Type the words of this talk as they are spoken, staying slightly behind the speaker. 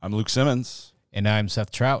I'm Luke Simmons. And I'm Seth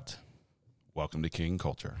Trout. Welcome to King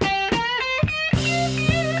Culture. Well,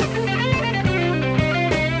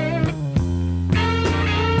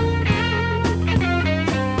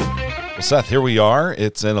 Seth, here we are.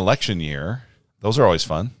 It's an election year. Those are always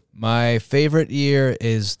fun. My favorite year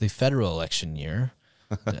is the federal election year.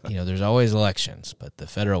 There's always elections, but the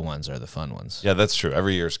federal ones are the fun ones. Yeah, that's true.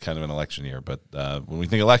 Every year is kind of an election year, but when we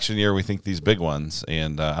think election year, we think these big ones.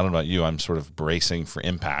 And I don't know about you, I'm sort of bracing for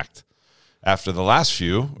impact after the last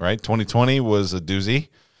few, right? 2020 was a doozy.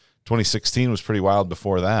 2016 was pretty wild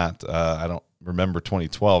before that. I don't remember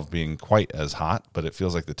 2012 being quite as hot, but it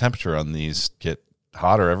feels like the temperature on these get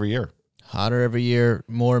hotter every year. Hotter every year,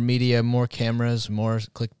 more media, more cameras, more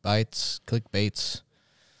clickbaits,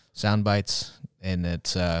 sound bites. And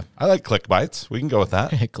it's I like click bites. We can go with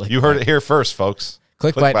that. You heard bite. it here first, folks.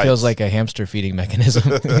 Click bite feels like a hamster feeding mechanism.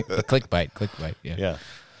 click bite. Yeah.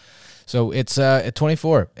 So it's at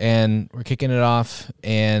 24, and we're kicking it off.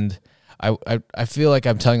 And I feel like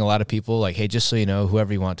I'm telling a lot of people, like, hey, just so you know,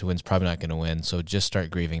 whoever you want to win is probably not going to win. So just start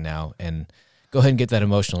grieving now and go ahead and get that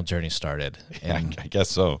emotional journey started. And I guess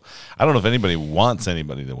so. I don't know if anybody wants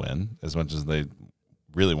anybody to win as much as they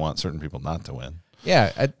really want certain people not to win.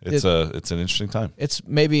 Yeah, it's an interesting time. It's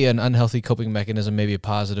maybe an unhealthy coping mechanism, maybe a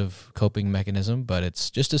positive coping mechanism, but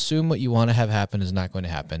it's just assume what you want to have happen is not going to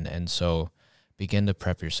happen, and so begin to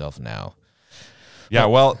prep yourself now. Yeah,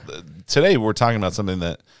 well, today we're talking about something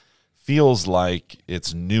that feels like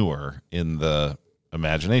it's newer in the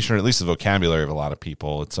imagination, or at least the vocabulary of a lot of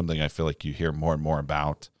people. It's something I feel like you hear more and more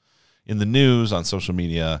about in the news, on social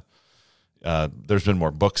media. There's been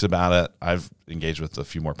more books about it. I've engaged with a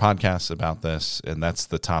few more podcasts about this, and that's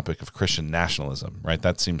the topic of Christian nationalism, right?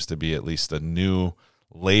 That seems to be at least a new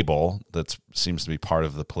label that seems to be part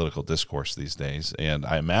of the political discourse these days. And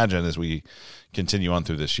I imagine as we continue on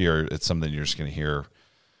through this year, it's something you're just going to hear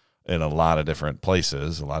in a lot of different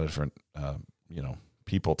places, a lot of different,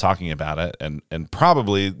 people talking about it, and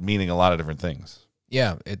probably meaning a lot of different things.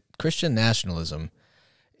 Yeah, Christian nationalism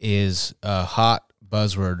is a hot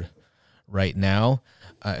buzzword right now,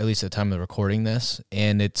 at least at the time of recording this,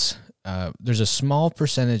 and it's there's a small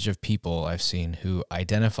percentage of people I've seen who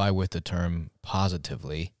identify with the term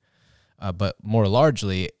positively, but more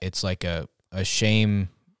largely it's like a shame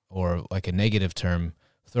or like a negative term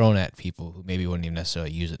thrown at people who maybe wouldn't even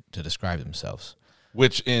necessarily use it to describe themselves.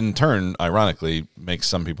 Which in turn, ironically, makes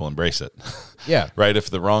some people embrace it. Yeah. Right? If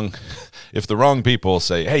the wrong people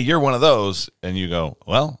say, hey, you're one of those, and you go,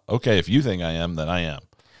 well, okay, if you think I am, then I am.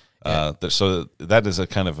 Yeah. So that is a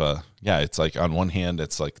kind of it's like on one hand,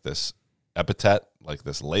 it's like this epithet, like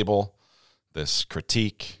this label, this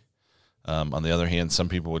critique. On the other hand, some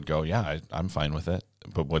people would go, yeah, I'm fine with it,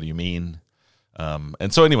 but what do you mean?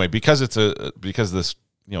 And so anyway, because this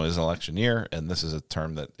is an election year, and this is a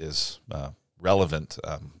term that is relevant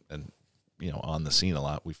and on the scene a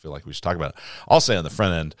lot, we feel like we should talk about it. I'll say on the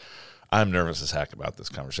front end, I'm nervous as heck about this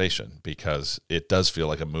conversation because it does feel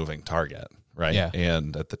like a moving target. Right. Yeah.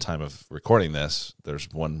 And at the time of recording this, there's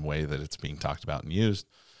one way that it's being talked about and used.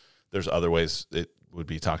 There's other ways it would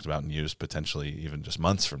be talked about and used potentially even just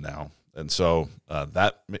months from now. And so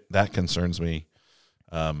that concerns me.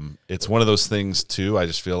 It's one of those things too. I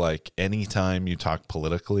just feel like anytime you talk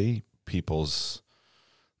politically,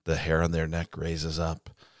 the hair on their neck raises up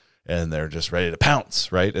and they're just ready to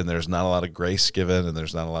pounce. Right. And there's not a lot of grace given and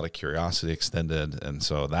there's not a lot of curiosity extended. And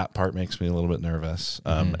so that part makes me a little bit nervous.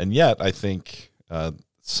 And yet I think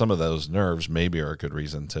some of those nerves maybe are a good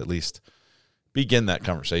reason to at least begin that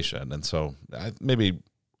conversation. And so maybe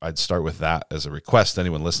I'd start with that as a request.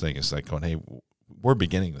 Anyone listening is like going, hey, we're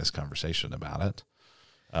beginning this conversation about it.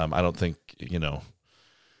 I don't think,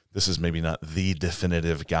 this is maybe not the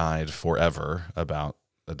definitive guide forever about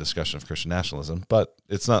a discussion of Christian nationalism, but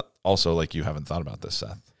it's not also like you haven't thought about this,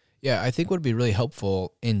 Seth. Yeah, I think what would be really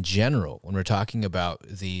helpful in general when we're talking about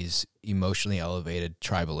these emotionally elevated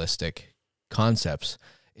tribalistic concepts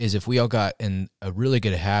is if we all got in a really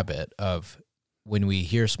good habit of when we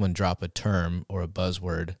hear someone drop a term or a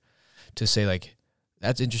buzzword to say like,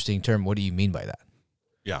 that's an interesting term. What do you mean by that?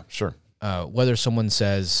 Yeah, sure. Whether someone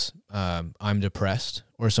says, I'm depressed,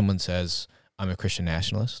 or someone says, I'm a Christian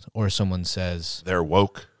nationalist, or someone says they're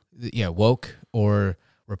woke. Yeah, woke, or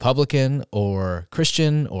Republican, or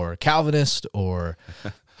Christian, or Calvinist, or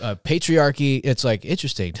patriarchy. It's like,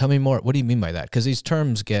 interesting. Tell me more. What do you mean by that? Because these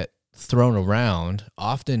terms get thrown around,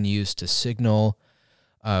 often used to signal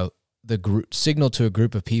to a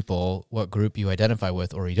group of people what group you identify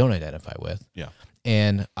with or you don't identify with. Yeah.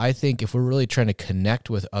 And I think if we're really trying to connect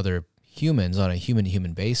with other humans on a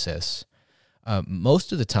human-to-human basis,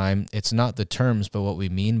 most of the time it's not the terms, but what we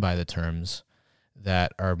mean by the terms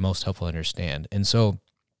that are most helpful to understand. And so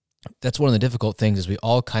that's one of the difficult things is we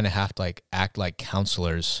all kind of have to like act like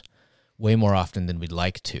counselors way more often than we'd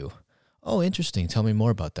like to. Oh, interesting. Tell me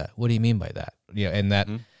more about that. What do you mean by that?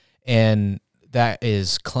 And that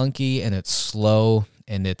is clunky and it's slow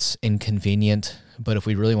and it's inconvenient. But if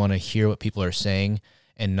we really want to hear what people are saying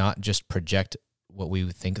and not just project what we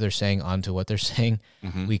think they're saying onto what they're saying,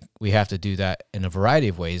 we have to do that in a variety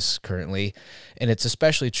of ways currently. And it's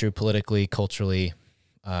especially true politically, culturally.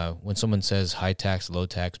 When someone says high tax, low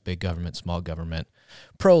tax, big government, small government,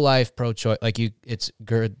 pro-life, pro-choice, it's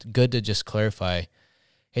good to just clarify,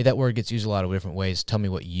 hey, that word gets used a lot of different ways. Tell me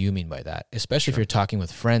what you mean by that, especially if you're talking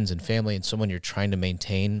with friends and family and someone you're trying to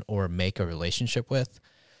maintain or make a relationship with.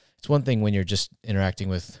 It's one thing when you're just interacting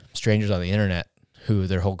with strangers on the internet who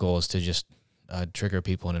their whole goal is to just trigger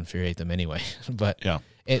people and infuriate them anyway. But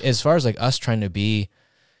as far as like us trying to be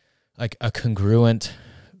like a congruent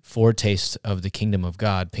foretaste of the kingdom of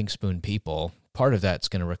God, pink spoon people, part of that's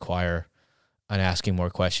going to require an asking more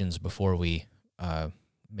questions before we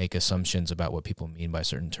make assumptions about what people mean by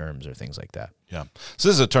certain terms or things like that. Yeah. So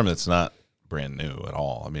this is a term that's not brand new at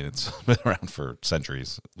all. I mean, it's been around for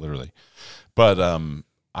centuries, literally. But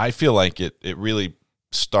I feel like it really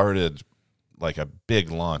started like a big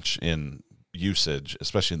launch in usage,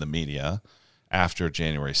 especially in the media, after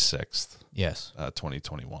January 6th,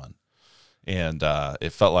 2021. And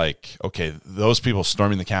it felt like, okay, those people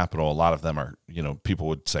storming the Capitol, a lot of them are, people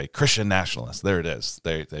would say Christian nationalists. There it is.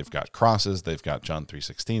 They've got crosses, they've got John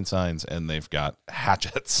 3:16 signs, and they've got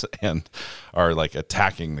hatchets and are like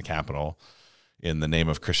attacking the Capitol in the name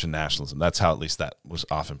of Christian nationalism. That's how at least that was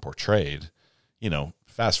often portrayed.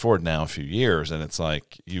 Fast forward now a few years, and it's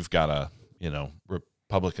like you've got a,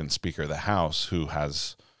 Republican Speaker of the House who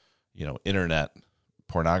has, internet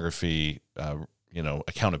pornography,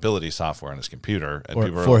 accountability software on his computer. And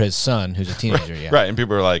people for his son, who's a teenager, Right, and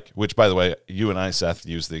people are like, which, by the way, you and I, Seth,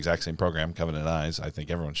 use the exact same program, Covenant Eyes. I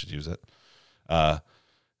think everyone should use it. And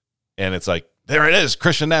it's like, there it is,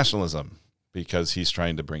 Christian nationalism, because he's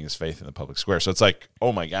trying to bring his faith in the public square. So it's like,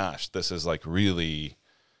 oh my gosh, this is like really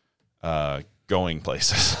going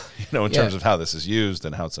places, in terms of how this is used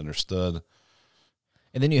and how it's understood.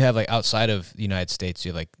 And then you have like outside of the United States, you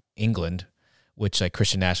have like England, which like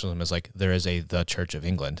Christian nationalism is like there is the Church of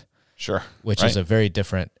England, which is a very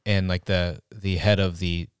different, and like the head of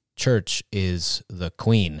the church is the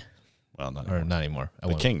Queen, not anymore,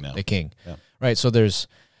 the king now, the king, right? So there's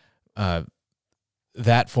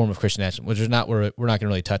that form of Christian nationalism, which is not we're not going to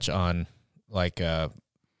really touch on like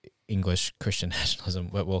English Christian nationalism,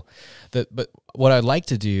 but what I'd like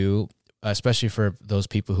to do, especially for those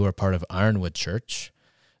people who are part of Ironwood Church,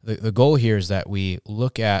 the goal here is that we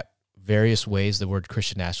look at various ways the word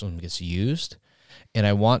Christian nationalism gets used, and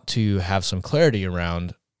I want to have some clarity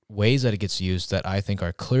around ways that it gets used that I think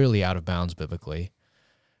are clearly out of bounds biblically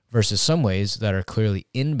versus some ways that are clearly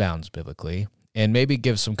in bounds biblically, and maybe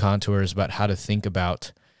give some contours about how to think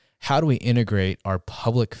about how do we integrate our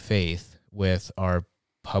public faith with our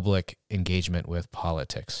public engagement with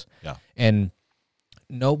politics. Yeah. And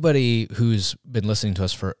nobody who's been listening to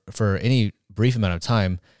us for any brief amount of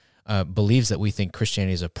time believes that we think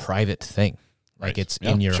Christianity is a private thing. Like it's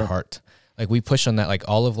in your heart. Like we push on that, like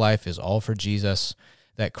all of life is all for Jesus,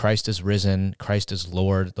 that Christ is risen, Christ is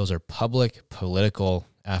Lord. Those are public political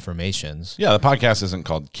affirmations. Yeah, the podcast isn't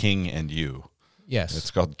called King and You. Yes.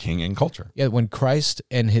 It's called King and Culture. Yeah, when Christ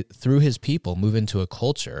and through his people move into a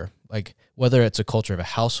culture, like whether it's a culture of a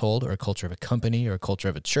household or a culture of a company or a culture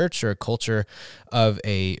of a church or a culture of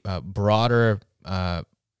a broader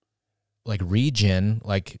like region,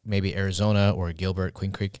 like maybe Arizona or Gilbert,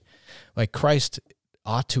 Queen Creek, like Christ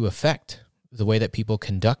ought to affect the way that people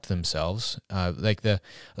conduct themselves. Like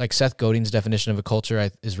Seth Godin's definition of a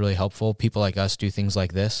culture is really helpful. People like us do things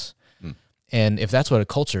like this. And if that's what a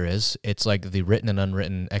culture is, it's like the written and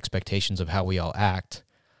unwritten expectations of how we all act.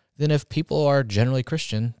 Then if people are generally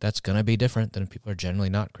Christian, that's going to be different than if people are generally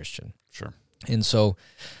not Christian. Sure. And so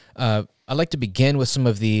I'd like to begin with some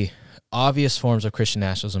of the obvious forms of Christian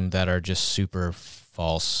nationalism that are just super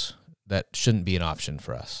false, that shouldn't be an option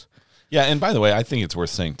for us. Yeah, and by the way, I think it's worth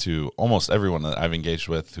saying to almost everyone that I've engaged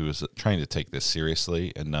with who is trying to take this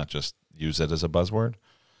seriously and not just use it as a buzzword,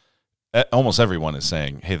 almost everyone is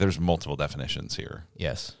saying, hey, there's multiple definitions here.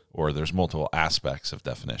 Yes. Or there's multiple aspects of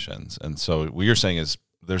definitions. And so what you're saying is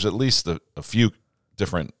there's at least a few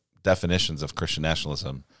different definitions of Christian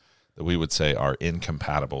nationalism that we would say are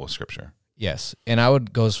incompatible with Scripture. Yes, and I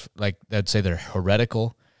would go I'd say they're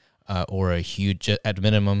heretical, or a huge, at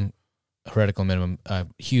minimum, heretical minimum,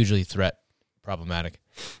 hugely problematic.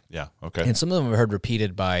 Yeah. Okay. And some of them I've heard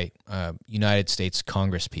repeated by United States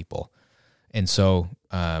Congress people, And so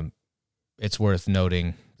it's worth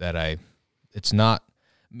noting that it's not,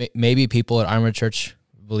 maybe people at Armored Church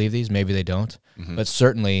believe these, maybe they don't, but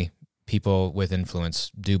certainly people with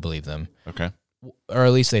influence do believe them. Okay. Or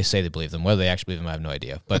at least they say they believe them. Whether they actually believe them, I have no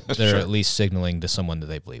idea. But they're Sure. at least signaling to someone that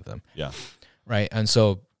they believe them. Yeah. Right. And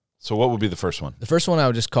so what would be the first one? the first one I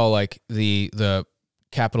would just call like the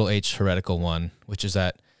capital H heretical one, which is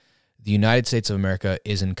that the United States of America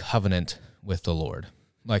is in covenant with the Lord.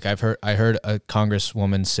 Like I heard a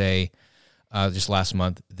congresswoman say just last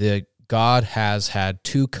month that God has had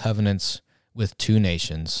 2 covenants with 2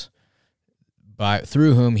 nations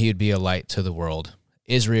through whom he would be a light to the world,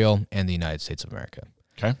 Israel and the United States of America.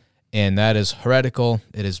 Okay. And that is heretical.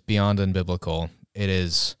 It is beyond unbiblical. It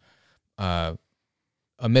is a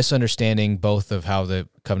misunderstanding both of how the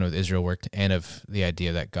covenant with Israel worked and of the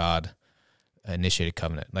idea that God initiated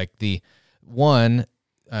covenant. Like the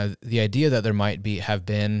idea that there might have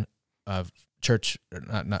been church,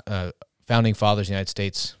 founding fathers in the United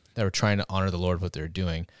States that were trying to honor the Lord, what they're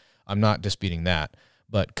doing. I'm not disputing that.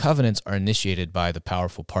 But covenants are initiated by the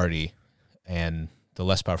powerful party, and the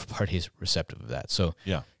less powerful party is receptive of that. So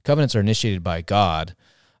Yeah. covenants are initiated by God.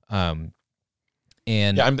 And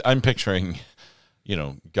Yeah, I'm picturing,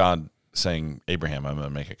 God saying, Abraham, I'm going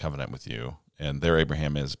to make a covenant with you. And there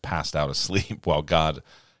Abraham is passed out asleep while God,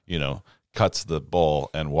 cuts the bull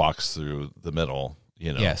and walks through the middle,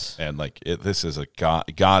 Yes. And this is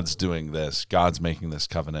God's doing this. God's making this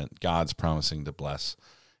covenant. God's promising to bless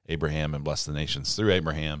Abraham and bless the nations through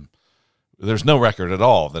Abraham. There's no record at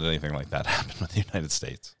all that anything like that happened with the United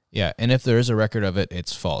States. Yeah, and if there is a record of it,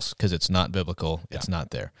 it's false because it's not biblical. It's not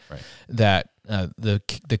there. Right. That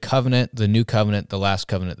the covenant, the new covenant, the last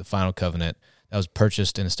covenant, the final covenant that was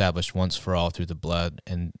purchased and established once for all through the blood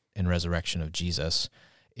and resurrection of Jesus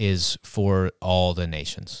is for all the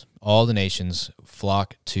nations. All the nations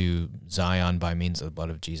flock to Zion by means of the blood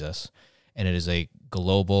of Jesus, and it is a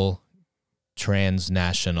global,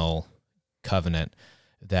 transnational covenant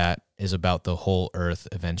that is about the whole earth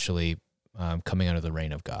eventually coming under the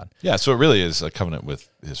reign of God. Yeah, so it really is a covenant with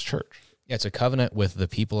his church. Yeah, it's a covenant with the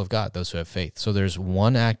people of God, those who have faith. So there's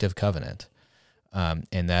one active covenant, and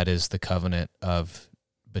that is the covenant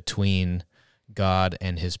between God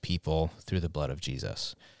and his people through the blood of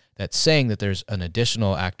Jesus. That saying that there's an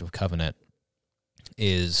additional active covenant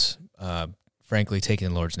is, frankly, taking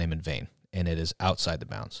the Lord's name in vain, and it is outside the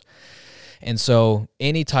bounds. And so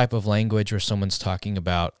any type of language where someone's talking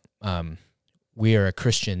about we are a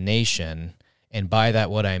Christian nation, and by that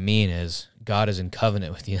what I mean is God is in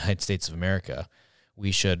covenant with the United States of America,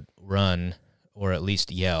 we should run or at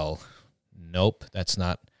least yell, nope, that's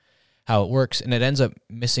not how it works. And it ends up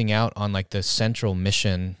missing out on like the central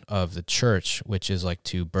mission of the church, which is like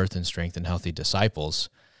to birth and strengthen healthy disciples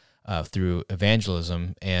through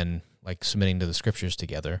evangelism and like submitting to the scriptures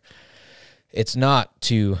together. It's not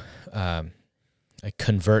to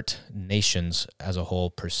convert nations as a whole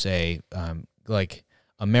per se. Like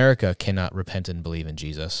America cannot repent and believe in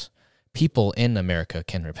Jesus. People in America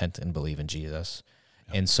can repent and believe in Jesus.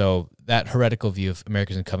 Yep. And so that heretical view of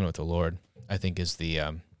America's in covenant with the Lord, I think, is the...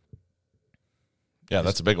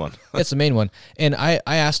 that's a big one. That's the main one. And I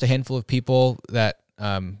asked a handful of people that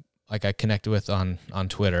I connected with on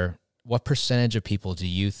Twitter, what percentage of people do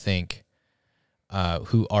you think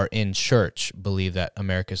who are in church believe that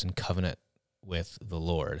America's in covenant with the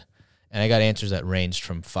Lord? And I got answers that ranged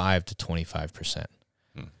from 5 to 25%,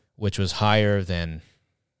 which was higher than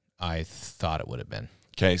I thought it would have been.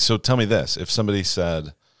 Okay, so tell me this. If somebody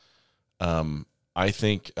said, I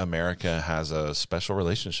think America has a special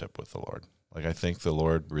relationship with the Lord. Like, I think the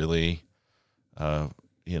Lord really,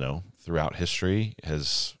 throughout history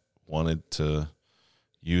has wanted to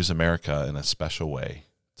use America in a special way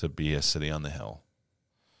to be a city on the hill.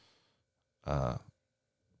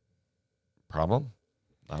 Problem?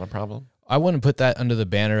 Not a problem? I wouldn't put that under the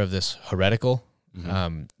banner of this heretical.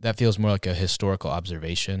 That feels more like a historical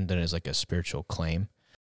observation than it is like a spiritual claim.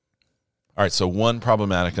 All right, so one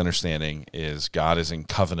problematic understanding is God is in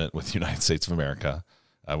covenant with the United States of America.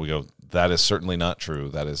 We go, that is certainly not true.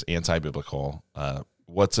 That is anti-biblical.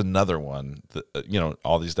 What's another one?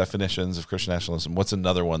 All these definitions of Christian nationalism, what's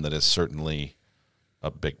another one that is certainly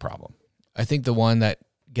a big problem? I think the one that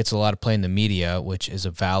gets a lot of play in the media, which is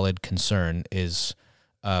a valid concern, is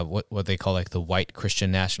what they call like the white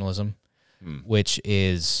Christian nationalism, which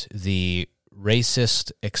is the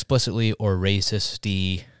racist, explicitly or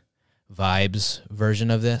racist-y vibes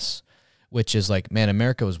version of this, which is like, man,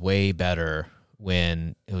 America was way better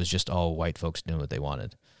when it was just all white folks doing what they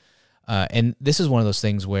wanted. And this is one of those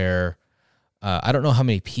things where I don't know how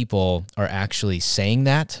many people are actually saying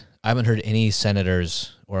that. I haven't heard any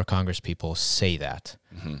senators or Congress people say that.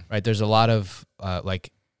 Right? There's a lot of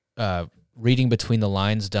reading between the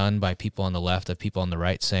lines done by people on the left of people on the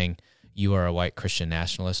right saying you are a white Christian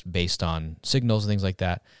nationalist based on signals and things like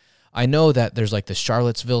that. I know that there's like the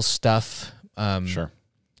Charlottesville stuff, Sure.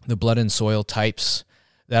 the blood and soil types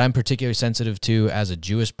that I'm particularly sensitive to as a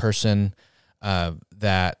Jewish person,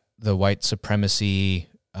 that the white supremacy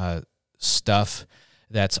stuff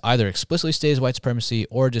that's either explicitly states white supremacy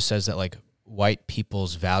or just says that like white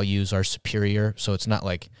people's values are superior. So it's not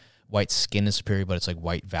like white skin is superior, but it's like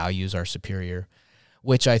white values are superior,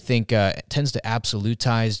 which I think tends to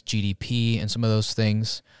absolutize GDP and some of those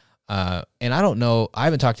things. And I don't know, I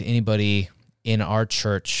haven't talked to anybody in our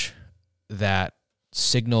church that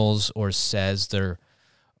signals or says they're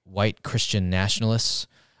white Christian nationalists.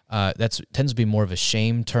 That tends to be more of a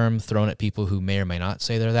shame term thrown at people who may or may not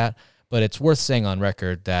say they're that. But it's worth saying on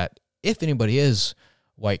record that if anybody is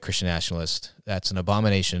white Christian nationalist, that's an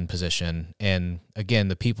abomination position. And again,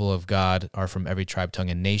 the people of God are from every tribe, tongue,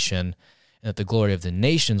 and nation, and that the glory of the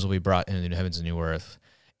nations will be brought into the new heavens and new earth.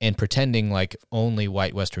 And pretending like only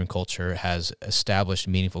white Western culture has established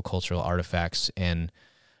meaningful cultural artifacts and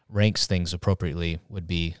ranks things appropriately would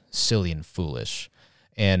be silly and foolish.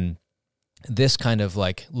 And this kind of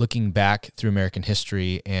like looking back through American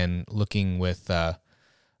history and looking with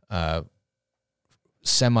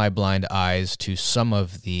semi-blind eyes to some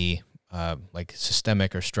of the like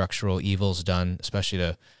systemic or structural evils done, especially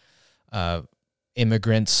to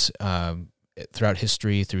immigrants throughout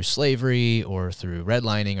history through slavery or through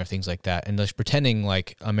redlining or things like that, and just pretending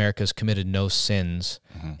like America's committed no sins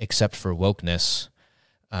except for wokeness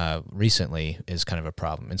recently is kind of a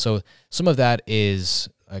problem. And so some of that is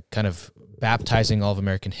kind of baptizing all of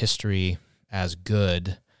American history as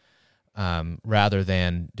good rather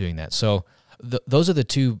than doing that. So those are the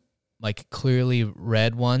two like clearly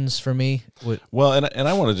red ones for me. Well, and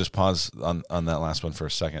I want to just pause on that last one for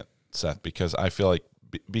a second, Seth, because I feel like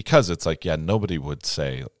because it's like, yeah, nobody would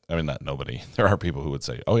say, I mean, not nobody, there are people who would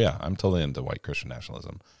say, oh yeah, I'm totally into white Christian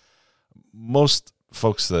nationalism. Most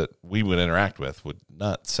folks that we would interact with would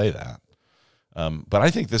not say that. But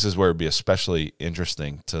I think this is where it'd be especially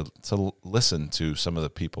interesting to listen to some of the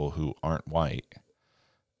people who aren't white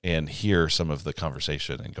and hear some of the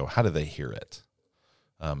conversation and go, how do they hear it?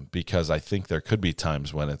 Because I think there could be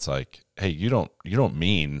times when it's like, hey, you don't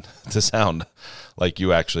mean to sound like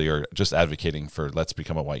you actually are just advocating for let's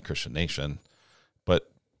become a white Christian nation,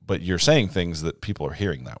 but you're saying things that people are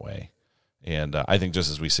hearing that way. And I think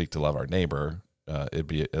just as we seek to love our neighbor, it'd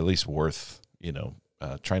be at least worth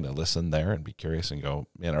trying to listen there and be curious and go,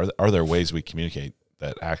 man, are there ways we communicate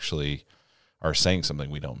that actually are saying something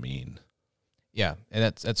we don't mean? Yeah,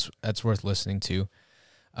 and that's worth listening to.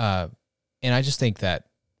 And I just think that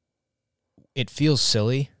it feels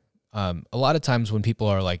silly. A lot of times when people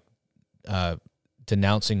are like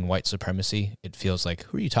denouncing white supremacy, it feels like,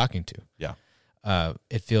 who are you talking to? Yeah.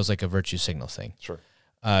 It feels like a virtue signal thing. Sure.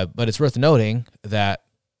 But it's worth noting that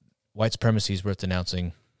white supremacy is worth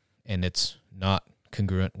denouncing, and it's not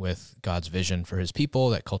congruent with God's vision for his people,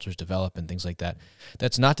 that cultures develop and things like that.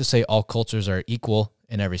 That's not to say all cultures are equal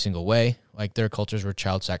in every single way. Like there are cultures where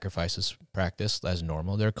child sacrifice is practiced as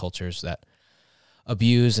normal. There are cultures that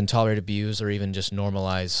abuse and tolerate abuse or even just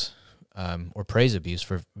normalize or praise abuse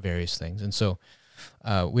for various things. And so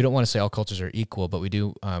we don't want to say all cultures are equal, but we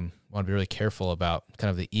do want to be really careful about kind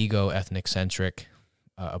of the ego ethnic-centric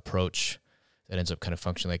approach that ends up kind of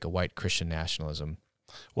functioning like a white Christian nationalism.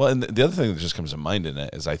 Well, and the other thing that just comes to mind in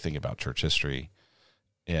it is I think about church history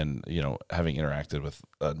and, having interacted with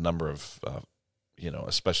a number of,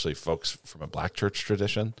 especially folks from a black church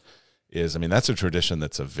tradition is, that's a tradition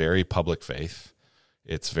that's a very public faith.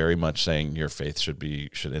 It's very much saying your faith should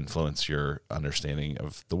influence your understanding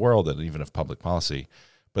of the world and even of public policy.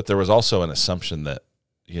 But there was also an assumption that,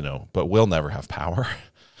 but we'll never have power.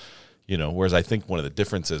 Whereas I think one of the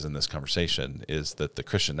differences in this conversation is that the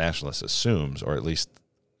Christian nationalist assumes, or at least,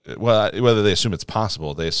 whether they assume it's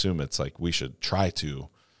possible, they assume it's like we should try to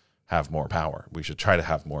have more power. We should try to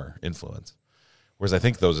have more influence. Whereas I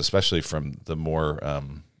think those, especially from the more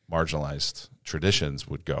marginalized traditions,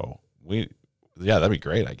 would go, that'd be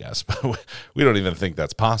great, I guess, but we don't even think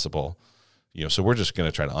that's possible. So we're just going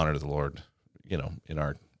to try to honor the Lord, in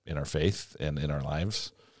our faith and in our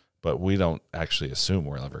lives. But we don't actually assume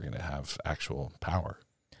we're ever going to have actual power.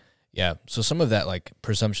 Yeah. So some of that like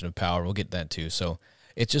presumption of power, we'll get that too. So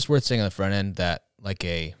it's just worth saying on the front end that like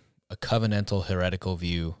a covenantal heretical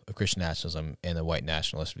view of Christian nationalism and the white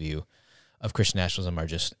nationalist view of Christian nationalism are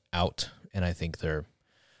just out. And I think they're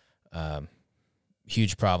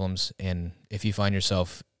huge problems. And if you find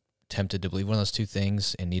yourself tempted to believe one of those two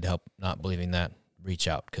things and need help not believing that, reach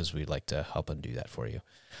out, because we'd like to help and do that for you.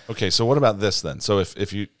 Okay, so what about this then? So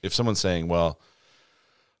if someone's saying, well,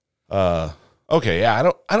 okay,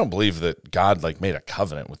 yeah, I don't believe that God like made a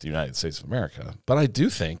covenant with the United States of America, but I do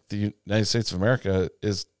think the United States of America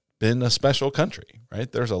has been a special country,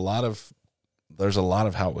 right? There's a lot of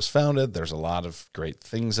how it was founded. There's a lot of great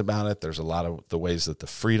things about it. There's a lot of the ways that the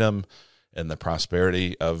freedom and the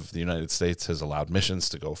prosperity of the United States has allowed missions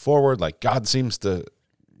to go forward. Like God seems to,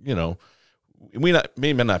 we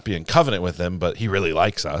may not be in covenant with him, but he really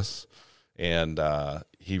likes us. And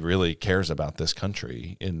he really cares about this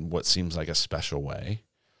country in what seems like a special way.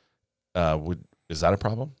 Is that a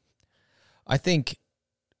problem? I think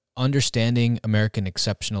understanding American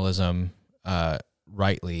exceptionalism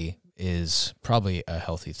rightly is probably a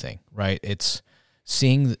healthy thing, right? It's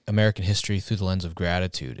seeing American history through the lens of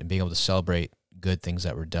gratitude and being able to celebrate good things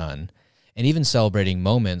that were done, and even celebrating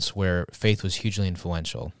moments where faith was hugely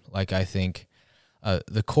influential. Like I think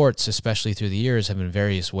the courts, especially through the years, have in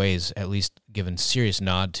various ways at least given serious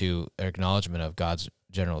nod to acknowledgement of God's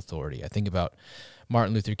general authority. I think about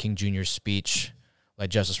Martin Luther King Jr.'s speech, "Let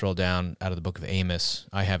justice roll down," out of the book of Amos,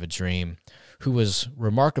 "I have a dream," who was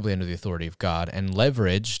remarkably under the authority of God and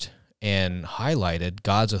leveraged and highlighted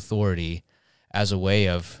God's authority as a way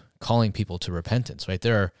of calling people to repentance, right?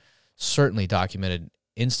 There are certainly documented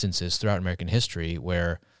instances throughout American history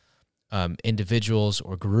where individuals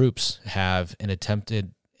or groups have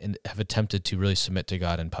attempted to really submit to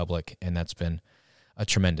God in public, and that's been a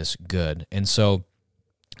tremendous good. And so,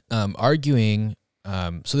 arguing,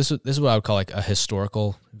 so this is what I would call like a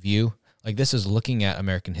historical view. Like this is looking at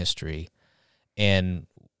American history, and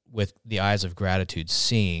with the eyes of gratitude,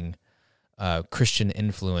 seeing Christian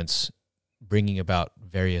influence bringing about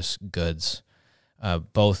various goods,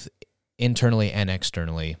 both internally and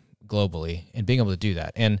externally, globally, and being able to do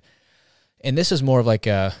that. And this is more of like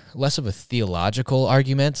less of a theological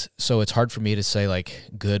argument, so it's hard for me to say like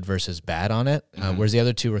good versus bad on it, whereas the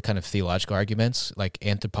other two were kind of theological arguments, like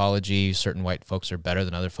anthropology, certain white folks are better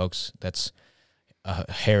than other folks. That's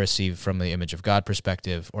a heresy from the image of God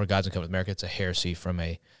perspective, or God's in covenant with America, it's a heresy from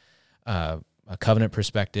a covenant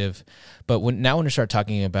perspective. But when we start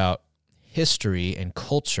talking about history and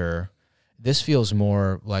culture, this feels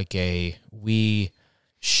more like we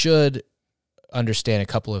should understand a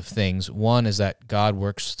couple of things. One is that God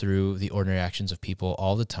works through the ordinary actions of people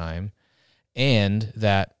all the time, and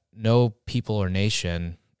that no people or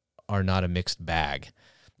nation are not a mixed bag.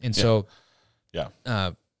 And so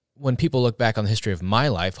when people look back on the history of my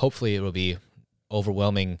life, hopefully it will be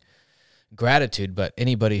overwhelming gratitude, but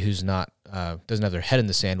anybody who's not doesn't have their head in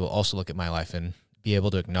the sand will also look at my life and be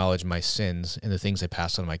able to acknowledge my sins and the things I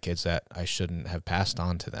passed on to my kids that I shouldn't have passed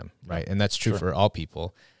on to them, right? And that's true for all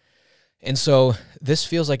people. And so this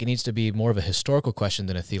feels like it needs to be more of a historical question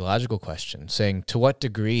than a theological question, saying to what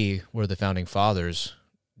degree were the founding fathers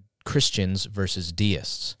Christians versus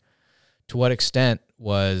deists? To what extent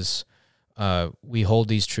was we hold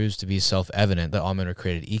these truths to be self-evident, that all men are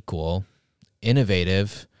created equal,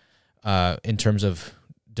 innovative in terms of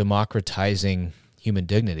democratizing human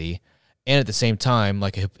dignity, and at the same time,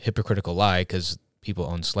 like a hypocritical lie because people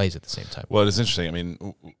own slaves at the same time? Well, it is interesting. I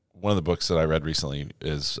mean, one of the books that I read recently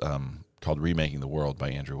is called Remaking the World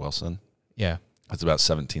by Andrew Wilson. Yeah. It's about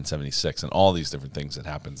 1776 and all these different things that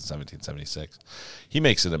happened in 1776. He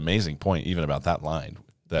makes an amazing point even about that line,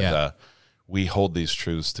 that we hold these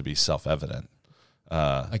truths to be self-evident.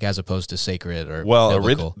 Like as opposed to sacred or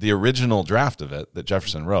biblical. The original draft of it that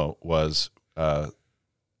Jefferson wrote was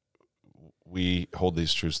we hold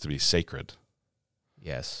these truths to be sacred.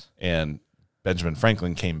 Yes. And Benjamin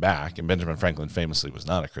Franklin came back, and Benjamin Franklin famously was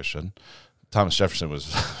not a Christian. Thomas Jefferson was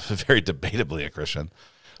very debatably a Christian.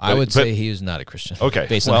 I would say he was not a Christian. Okay.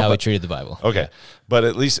 Based on how he treated the Bible. Okay. But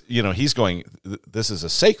at least, he's going, this is a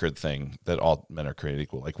sacred thing that all men are created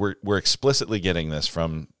equal. Like we're explicitly getting this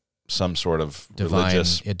from some sort of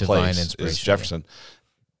religious divine place, inspiration. is Jefferson.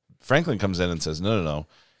 Franklin comes in and says, no,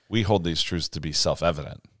 we hold these truths to be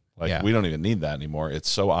self-evident. Like we don't even need that anymore. It's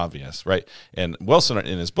so obvious, right? And Wilson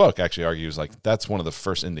in his book actually argues like that's one of the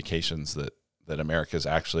first indications that America is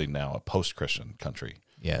actually now a post-Christian country.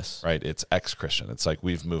 Yes. Right? It's ex-Christian. It's like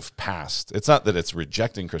we've moved past. It's not that it's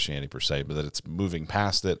rejecting Christianity per se, but that it's moving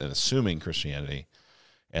past it and assuming Christianity,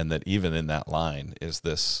 and that even in that line is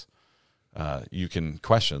this, you can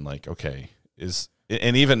question like, okay,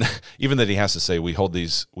 and even that he has to say we hold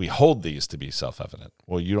these to be self-evident.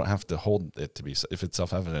 Well, you don't have to hold it to be, if it's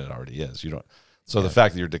self-evident, it already is. You don't. So the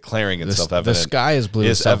fact that you're declaring it's self-evident, the sky is blue,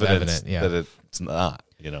 is self-evident, evidence that it's not.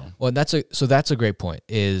 Well, that's a great point.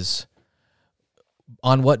 Is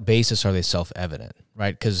on what basis are they self-evident,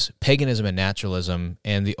 right? Because paganism and naturalism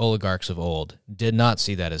and the oligarchs of old did not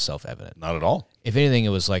see that as self-evident. Not at all. If anything, it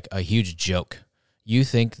was like a huge joke. You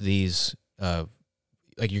think these,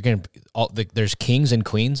 like you're going to, there's kings and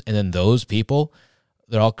queens, and then those people,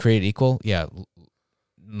 they're all created equal? Yeah,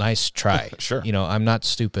 nice try. Sure. I'm not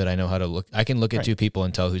stupid. I know how to look. I can look at Right. two people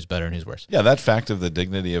and tell who's better and who's worse. Yeah, that fact of the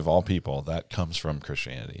dignity of all people, that comes from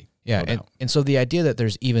Christianity. Yeah, No doubt. and so the idea that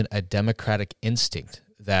there's even a democratic instinct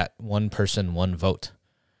that one person, one vote,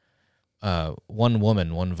 one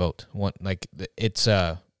woman, one vote,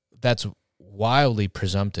 that's wildly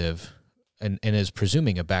presumptive and is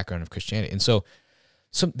presuming a background of Christianity. And so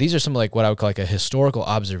these are some like what I would call like a historical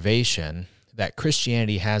observation that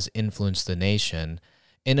Christianity has influenced the nation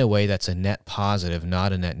in a way that's a net positive,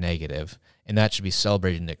 not a net negative, and that should be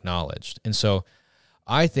celebrated and acknowledged. And so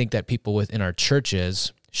I think that people within our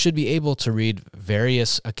churches should be able to read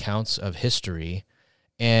various accounts of history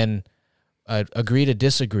and agree to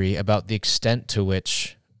disagree about the extent to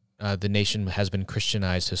which the nation has been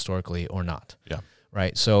Christianized historically or not. Yeah.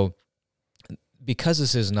 Right? So because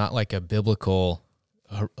this is not like a biblical,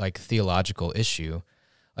 like theological issue,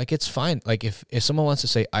 like it's fine. Like if someone wants to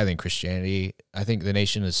say, I think the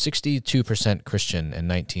nation is 62% Christian in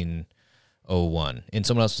 1901, and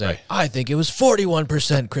someone else will say, Right. I think it was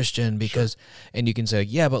 41% Christian because, and you can say,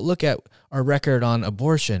 yeah, but look at our record on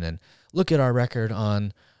abortion, and look at our record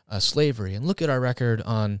on slavery, and look at our record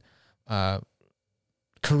on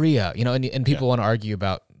Korea, and people want to argue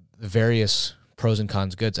about the various pros and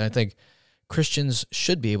cons goods. And I think Christians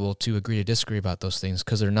should be able to agree to disagree about those things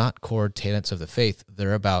because they're not core tenets of the faith.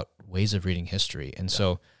 They're about ways of reading history. And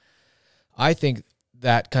so I think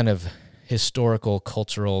that kind of historical,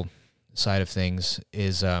 cultural side of things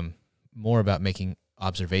is more about making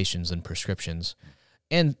observations than prescriptions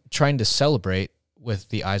and trying to celebrate with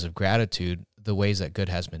the eyes of gratitude the ways that good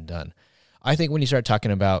has been done. I think when you start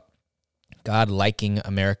talking about God liking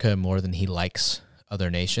America more than he likes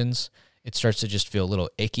other nations, it starts to just feel a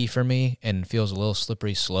little icky for me and feels a little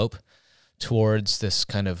slippery slope towards this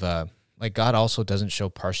kind of, like God also doesn't show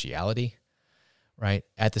partiality, right?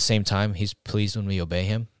 At the same time, he's pleased when we obey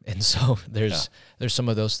him. And so there's some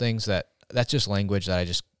of those things that's just language that I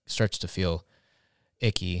just starts to feel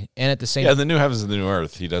icky. And at the same the new heavens and the new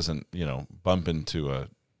earth, he doesn't, bump into a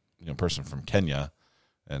person from Kenya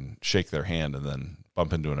and shake their hand and then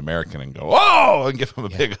bump into an American and go, oh, and give him a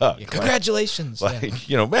big hug. Yeah, congratulations.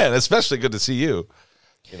 Man, especially good to see you.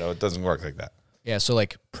 It doesn't work like that. Yeah, so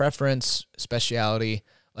like preference, speciality,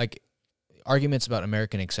 like arguments about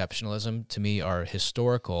American exceptionalism to me are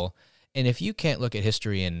historical. And if you can't look at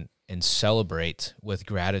history and celebrate with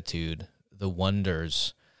gratitude the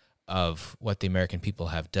wonders of what the American people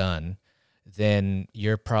have done, then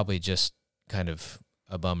you're probably just kind of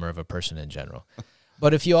a bummer of a person in general.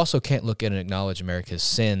 But if you also can't look at and acknowledge America's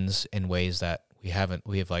sins in ways that we have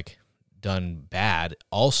like done bad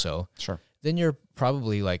also, Sure. then you're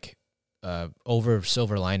probably like over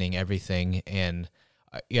silver lining everything. And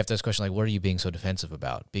you have to ask the question, like, what are you being so defensive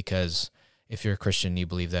about? Because if you're a Christian, you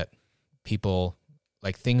believe that people,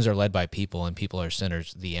 like things are led by people and people are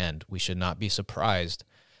sinners, the end. We should not be surprised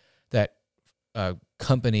that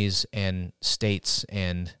companies and states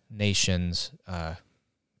and nations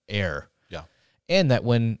err. Yeah. And that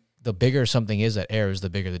when the bigger something is that errs, the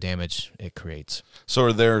bigger the damage it creates. So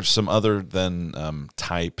are there some other than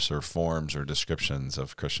types or forms or descriptions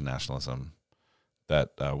of Christian nationalism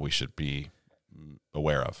that we should be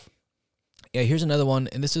aware of? Yeah, here's another one,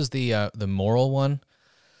 and this is the moral one.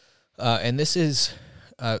 And this is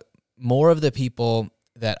more of the people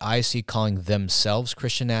that I see calling themselves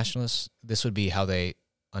Christian nationalists. This would be how they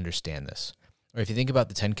understand this. Or if you think about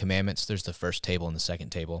the 10 Commandments, there's the first table and the second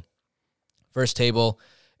table. First table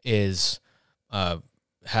is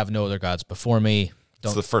have no other gods before me.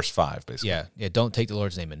 It's the first 5, basically. Yeah. Don't take the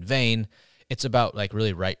Lord's name in vain. It's about like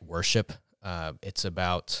really right worship. It's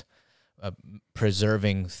about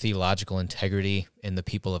preserving theological integrity in the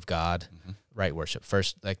people of God. Mm-hmm. Right worship.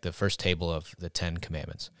 First, like the first table of the 10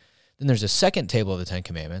 Commandments. Then there's a second table of the 10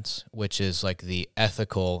 Commandments, which is like the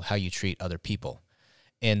ethical, how you treat other people.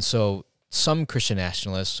 And so some Christian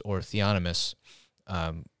nationalists or theonomists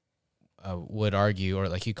would argue, or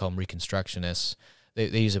like you call them reconstructionists, they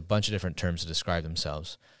use a bunch of different terms to describe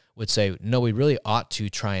themselves, would say, no, we really ought to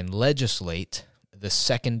try and legislate the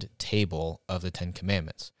second table of the 10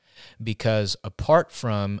 Commandments. Because apart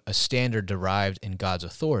from a standard derived in God's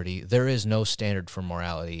authority, there is no standard for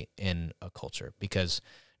morality in a culture. Because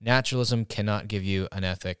naturalism cannot give you an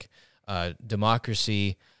ethic.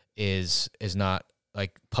 Democracy is not,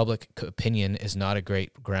 like public opinion is not a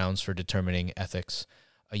great grounds for determining ethics.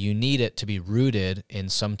 you need it to be rooted in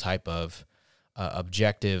some type of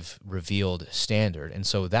objective, revealed standard. And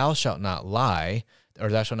so thou shalt not lie, or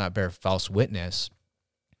thou shalt not bear false witness,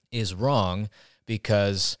 is wrong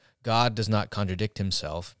because God does not contradict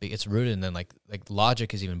himself. It's rooted in then like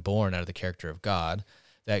logic is even born out of the character of God,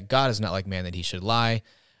 that God is not like man that he should lie.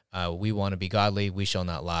 We want to be godly. We shall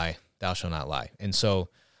not lie. Thou shalt not lie. And so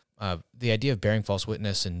the idea of bearing false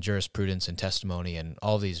witness and jurisprudence and testimony and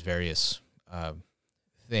all these various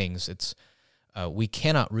things, it's we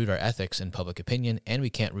cannot root our ethics in public opinion, and we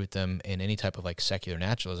can't root them in any type of like secular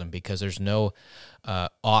naturalism, because there's no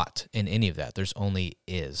ought in any of that. There's only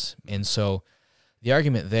is. And so the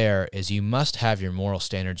argument there is you must have your moral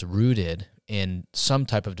standards rooted in some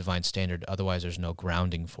type of divine standard, otherwise there's no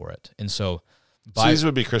grounding for it. And so these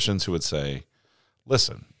would be Christians who would say,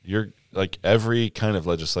 listen, you're like every kind of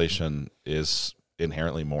legislation is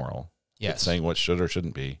inherently moral. Yes. It's saying what should or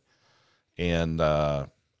shouldn't be. And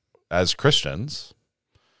as Christians,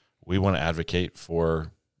 we want to advocate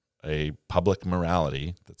for a public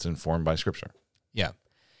morality that's informed by Scripture. Yeah.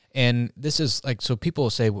 And this is like, so people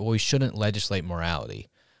say, well, we shouldn't legislate morality,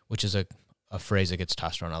 which is a phrase that gets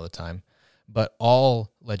tossed around all the time. But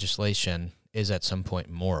all legislation is at some point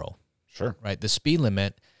moral. Sure. Right? The speed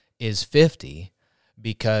limit is 50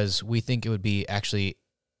 because we think it would be actually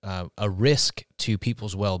a risk to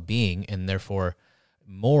people's well-being and therefore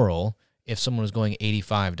moral if someone was going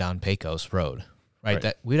 85 down Pecos Road. Right?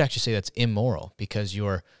 That we'd actually say that's immoral because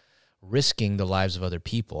you're risking the lives of other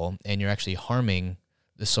people and you're actually harming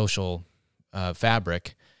the social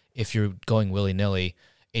fabric if you're going willy-nilly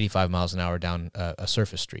 85 miles an hour down a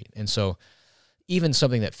surface street. And so even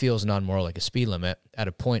something that feels non-moral like a speed limit at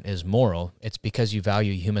a point is moral. It's because you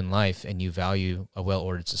value human life and you value a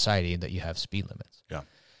well-ordered society that you have speed limits. Yeah.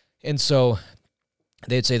 And so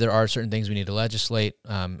they'd say there are certain things we need to legislate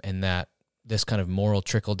and that this kind of moral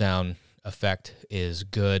trickle-down effect is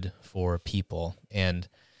good for people. And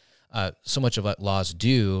so much of what laws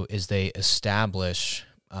do is they establish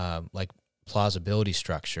like plausibility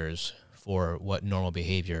structures for what normal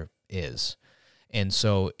behavior is. And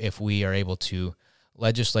so if we are able to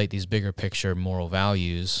legislate these bigger picture moral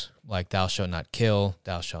values, like thou shalt not kill,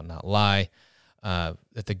 thou shalt not lie,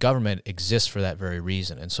 that the government exists for that very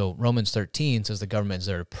reason. And so Romans 13 says the government is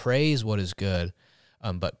there to praise what is good,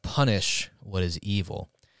 but punish what is evil.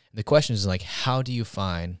 And the question is like, how do you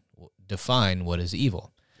define what is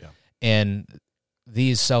evil? Yeah. And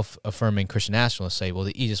these self-affirming Christian nationalists say, well,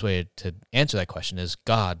 the easiest way to answer that question is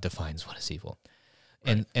God defines what is evil.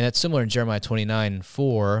 Right. And it's similar in Jeremiah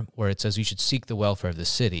 29:4, where it says you should seek the welfare of the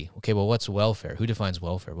city. Okay, well, what's welfare? Who defines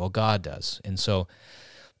welfare? Well, God does. And so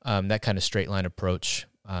that kind of straight line approach.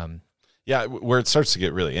 Yeah, where it starts to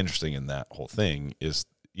get really interesting in that whole thing is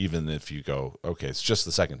even if you go, okay, it's just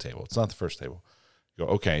the second table. It's not the first table. You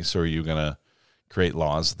go, okay, so are you going to create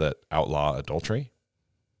laws that outlaw adultery?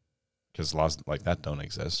 Because laws like that don't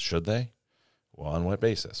exist. Should they? Well, on what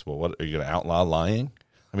basis? Well, what are you going to outlaw lying?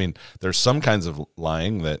 I mean, there's some kinds of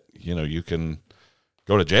lying that, you can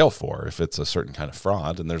go to jail for if it's a certain kind of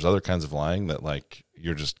fraud. And there's other kinds of lying that like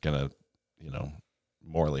you're just going to,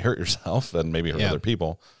 morally hurt yourself and maybe hurt other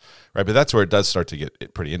people. Right. But that's where it does start to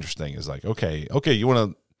get pretty interesting is like, okay, you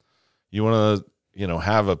want to,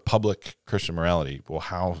 have a public Christian morality. Well,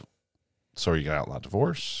 how, so are you going to outlaw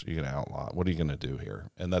divorce? Are you going to outlaw, what are you going to do here?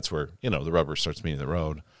 And that's where, the rubber starts meeting the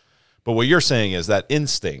road. But what you're saying is that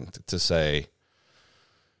instinct to say,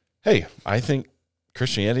 hey, I think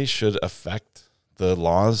Christianity should affect the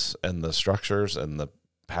laws and the structures and the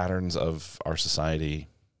patterns of our society.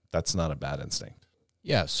 That's not a bad instinct.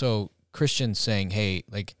 Yeah, so Christians saying, hey,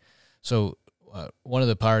 one of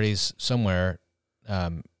the parties somewhere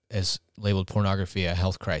has labeled pornography a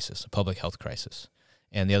health crisis, a public health crisis.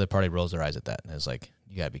 And the other party rolls their eyes at that and is like,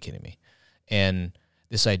 you got to be kidding me. And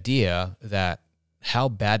this idea that how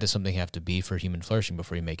bad does something have to be for human flourishing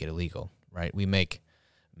before you make it illegal, right? We make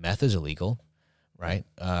meth is illegal, right?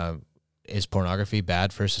 Is pornography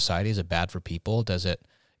bad for society? Is it bad for people? Does it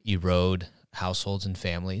erode households and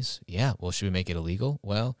families? Yeah. Well, should we make it illegal?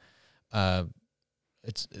 Well,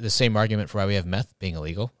 it's the same argument for why we have meth being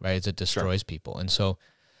illegal, right? Is it destroys people. And so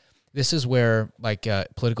this is where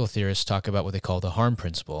political theorists talk about what they call the harm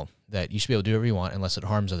principle, that you should be able to do whatever you want unless it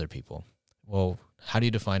harms other people. Well, how do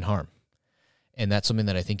you define harm? And that's something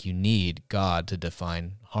that I think you need God to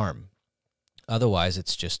define harm. Otherwise,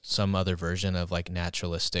 it's just some other version of like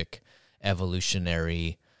naturalistic,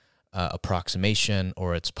 evolutionary approximation,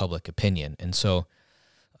 or it's public opinion. And so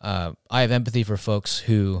I have empathy for folks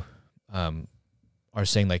who are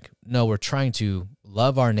saying like, no, we're trying to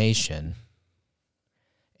love our nation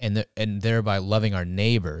and thereby loving our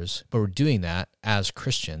neighbors, but we're doing that as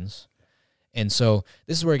Christians. And so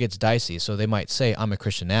this is where it gets dicey. So they might say, I'm a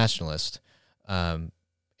Christian nationalist, and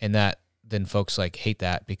that then folks like hate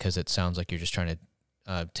that because it sounds like you're just trying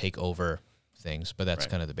to take over things, but that's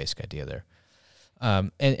kind of the basic idea there.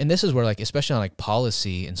 And this is where, like, especially on like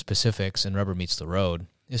policy and specifics and rubber meets the road,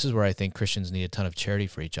 this is where I think Christians need a ton of charity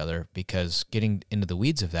for each other, because getting into the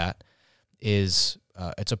weeds of that is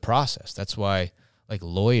it's a process. That's why like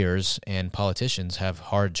lawyers and politicians have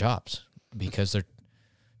hard jobs, because they're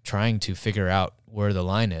trying to figure out where the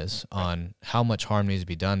line is on how much harm needs to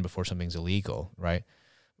be done before something's illegal, right?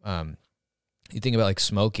 You think about like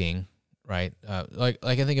smoking, right? Like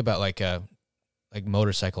I think about like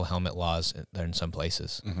motorcycle helmet laws there in some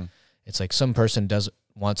places. Mm-hmm. It's like some person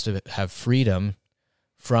wants to have freedom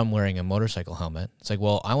from wearing a motorcycle helmet. It's like,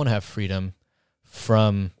 well, I want to have freedom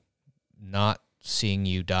from not seeing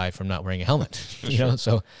you die from not wearing a helmet. You know,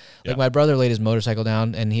 so like my brother laid his motorcycle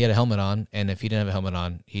down and he had a helmet on, and if he didn't have a helmet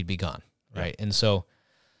on, he'd be gone, right? And so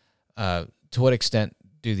to what extent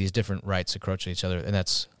do these different rights encroach on each other? And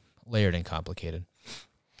that's layered and complicated.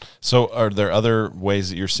 So are there other ways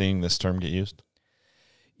that you're seeing this term get used?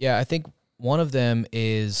 Yeah, I think one of them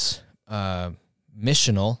is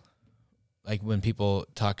missional. Like when people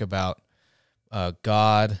talk about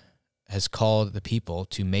God has called the people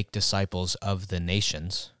to make disciples of the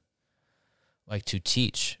nations, like to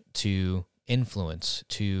teach, to influence,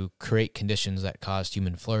 to create conditions that cause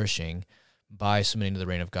human flourishing by submitting to the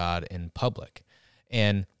reign of God in public.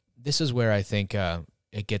 And this is where I think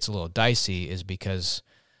it gets a little dicey, is because,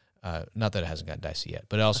 not that it hasn't gotten dicey yet,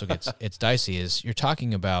 but it also gets, it's dicey, is you're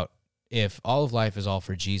talking about if all of life is all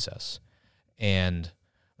for Jesus, and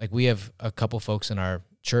like we have a couple folks in our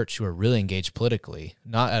church who are really engaged politically,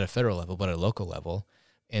 not at a federal level, but at a local level,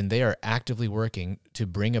 and they are actively working to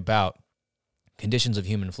bring about conditions of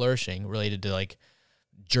human flourishing related to like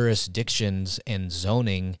jurisdictions and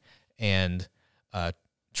zoning and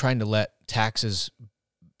trying to let taxes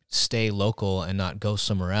stay local and not go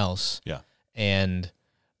somewhere else. Yeah. And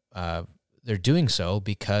they're doing so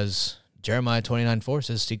because Jeremiah 29:4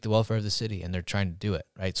 says, seek the welfare of the city, and they're trying to do it,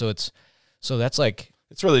 right? So that's like...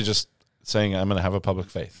 It's really just saying, I'm going to have a public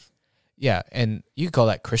faith. Yeah, and you could call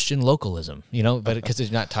that Christian localism, you know, but because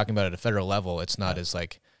it's not talking about it at a federal level, it's not as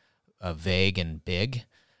like vague and big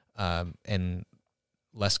and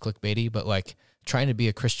less clickbaity, but like trying to be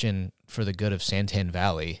a Christian for the good of Santan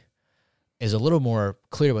Valley is a little more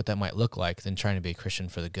clear what that might look like than trying to be a Christian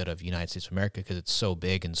for the good of United States of America, because it's so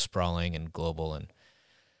big and sprawling and global and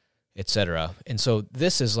et cetera. And so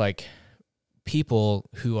this is like people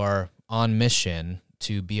who are on mission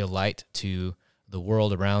to be a light to the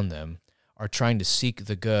world around them are trying to seek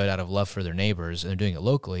the good out of love for their neighbors, and they're doing it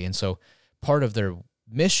locally. And so part of their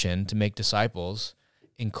mission to make disciples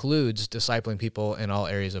includes discipling people in all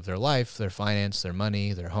areas of their life, their finance, their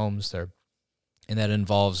money, their homes, and that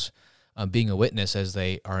involves being a witness as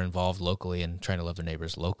they are involved locally and trying to love their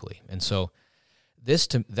neighbors locally. And so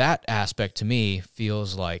that aspect to me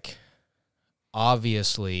feels like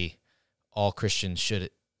obviously all Christians should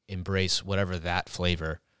embrace whatever that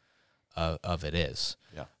flavor of it is.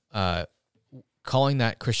 Yeah. Calling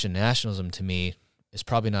that Christian nationalism to me is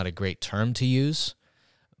probably not a great term to use,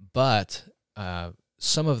 but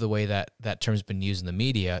some of the way that term's been used in the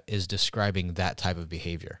media is describing that type of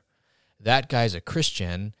behavior. That guy's a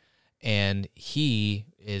Christian, and he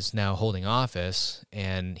is now holding office,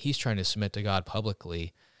 and he's trying to submit to God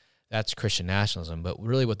publicly. That's Christian nationalism. But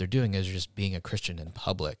really what they're doing is just being a Christian in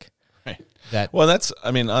public. Right.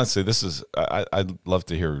 Honestly, this is, I'd love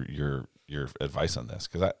to hear your advice on this,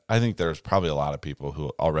 because I think there's probably a lot of people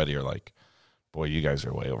who already are like, boy, you guys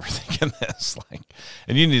are way overthinking this.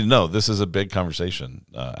 And you need to know this is a big conversation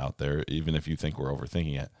out there, even if you think we're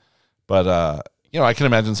overthinking it. But, I can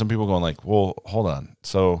imagine some people going like, well, hold on.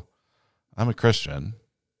 So I'm a Christian,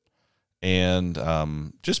 and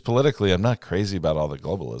just politically, I'm not crazy about all the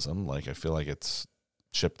globalism. Like, I feel like it's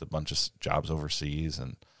shipped a bunch of jobs overseas,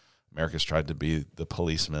 and America's tried to be the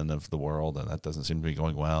policeman of the world, and that doesn't seem to be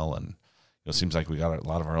going well. And it seems like we got a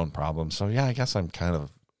lot of our own problems. So yeah, I guess I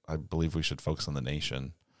believe we should focus on the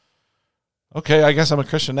nation. Okay, I guess I'm a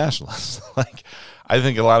Christian nationalist. I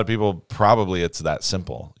think a lot of people probably it's that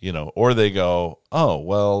simple, or they go, oh,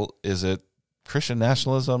 well, is it Christian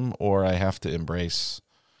nationalism, or I have to embrace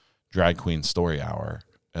drag queen story hour?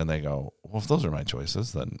 And they go, well, if those are my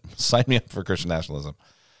choices, then sign me up for Christian nationalism.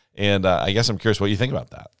 And I guess I'm curious what you think about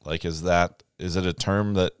that. Like, is it a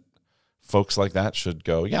term that folks like that should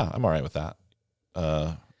go, yeah, I'm all right with that.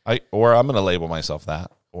 Or I'm going to label myself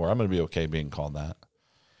that, or I'm going to be okay being called that.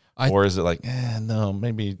 Or is it like, no,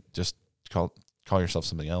 maybe just call yourself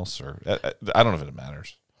something else, or I don't know if it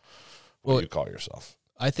matters what you call yourself.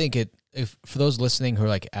 I think if for those listening who are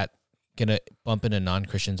like gonna bump into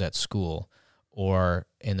non-Christians at school or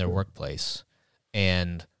in their workplace,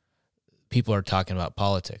 and people are talking about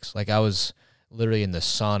politics. Like I was literally in the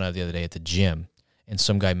sauna the other day at the gym, and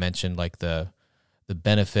some guy mentioned like the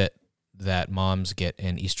benefit that moms get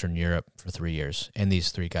in Eastern Europe for 3 years, and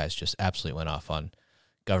these three guys just absolutely went off on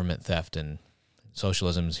government theft and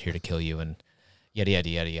socialism is here to kill you and yada yada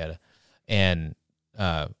yada yada, and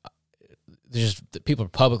there's just people are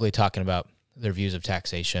publicly talking about their views of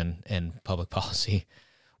taxation and public policy.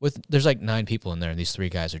 There's like 9 people in there, and these 3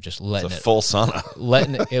 guys are just letting it's a full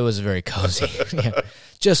sauna. It was very cozy. Yeah,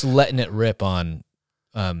 just letting it rip on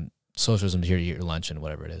socialism's here to eat your lunch and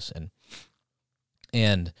whatever it is,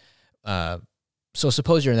 and so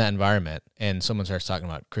suppose you're in that environment and someone starts talking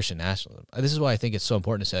about Christian nationalism. This is why I think it's so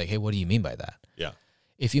important to say, like, hey, what do you mean by that? Yeah.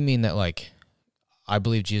 If you mean that, like, I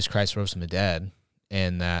believe Jesus Christ rose from the dead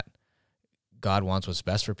and that God wants what's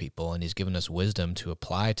best for people and he's given us wisdom to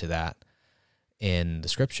apply to that in the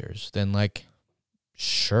scriptures, then, like,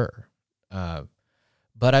 sure.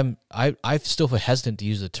 But I still feel hesitant to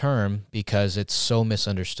use the term because it's so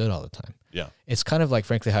misunderstood all the time. Yeah. It's kind of like,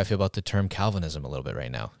 frankly, how I feel about the term Calvinism a little bit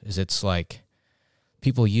right now, is it's like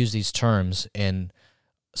people use these terms and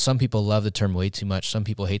some people love the term way too much. Some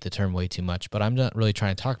people hate the term way too much, but I'm not really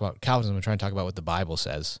trying to talk about Calvinism. I'm trying to talk about what the Bible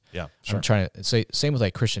says. Yeah, sure. I'm trying to say, same with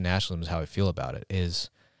like Christian nationalism is how I feel about it, is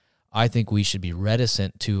I think we should be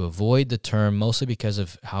reticent to avoid the term mostly because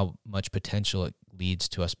of how much potential it leads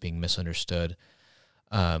to us being misunderstood.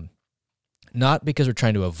 Not because we're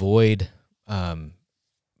trying to avoid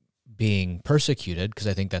being persecuted, because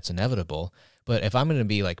I think that's inevitable, but if I'm going to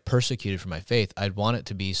be like persecuted for my faith, I'd want it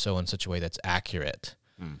to be so in such a way that's accurate.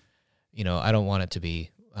 You know, I don't want it to be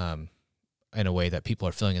in a way that people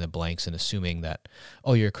are filling in the blanks and assuming that,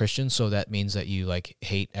 oh, you're a Christian, so that means that you like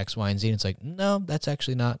hate X, Y, and Z. And it's like, no, that's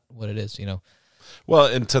actually not what it is, you know? Well,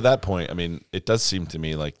 and to that point, I mean, it does seem to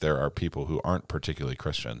me like there are people who aren't particularly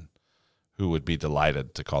Christian who would be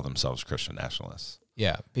delighted to call themselves Christian nationalists.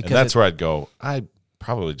 Yeah. Because that's where I'd go, I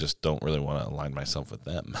probably just don't really want to align myself with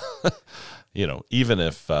them. You know, even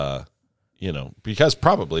if, you know, because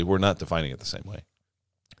probably we're not defining it the same way.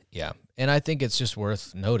 Yeah. And I think it's just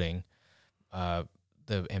worth noting the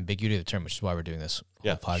ambiguity of the term, which is why we're doing this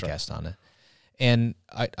whole podcast on it. And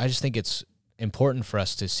I just think it's important for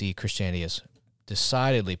us to see Christianity as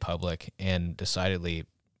decidedly public and decidedly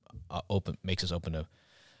open, makes us open to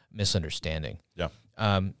misunderstanding. Yeah.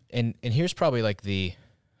 And here's probably like this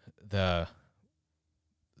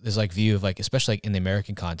like view of like, especially like in the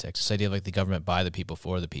American context, this idea of like the government by the people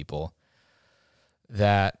for the people,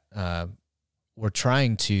 that we're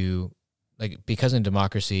trying to, like, because in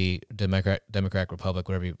democracy, democratic republic,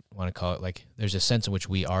 whatever you want to call it, like there's a sense in which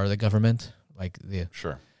we are the government, like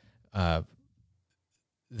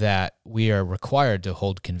that we are required to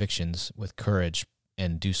hold convictions with courage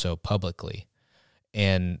and do so publicly.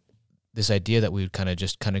 And this idea that we would kind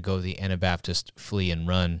of go the Anabaptist flee and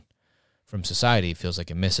run from society feels like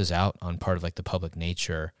it misses out on part of like the public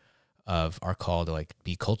nature of our call to like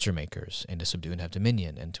be culture makers and to subdue and have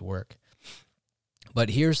dominion and to work.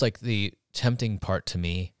 But here's like the tempting part to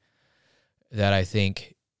me that I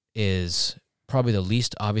think is probably the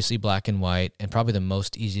least obviously black and white and probably the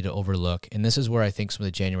most easy to overlook. And this is where I think some of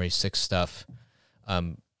the January 6th stuff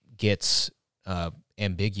gets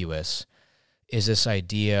ambiguous, is this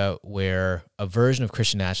idea where a version of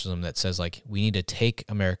Christian nationalism that says like we need to take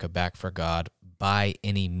America back for God by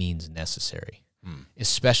any means necessary,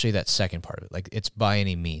 especially that second part of it. Like it's by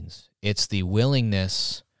any means. It's the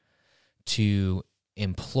willingness to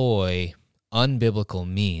employ unbiblical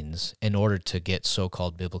means in order to get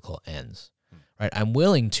so-called biblical ends, right? I'm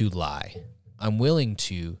willing to lie. I'm willing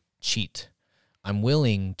to cheat. I'm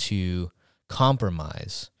willing to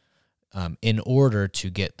compromise in order to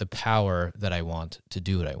get the power that I want to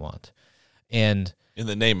do what I want. And in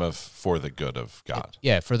the name of, for the good of God.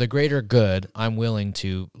 Yeah, for the greater good, I'm willing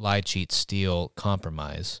to lie, cheat, steal,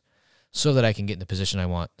 compromise so that I can get in the position I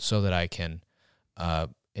want, so that I can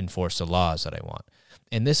enforce the laws that I want.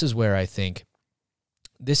 And this is where I think,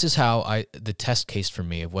 this is how the test case for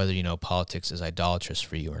me of whether, you know, politics is idolatrous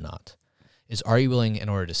for you or not, is are you willing in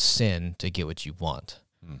order to sin to get what you want?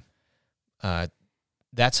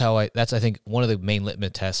 That's I think one of the main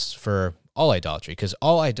litmus tests for all idolatry, because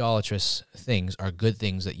all idolatrous things are good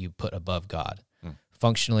things that you put above God,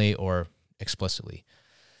 functionally or explicitly.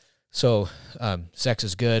 So sex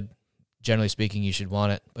is good. Generally speaking, you should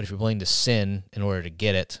want it. But if you're willing to sin in order to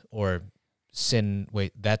get it, or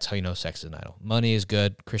that's how you know sex is an idol. Money is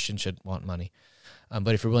good. Christians should want money.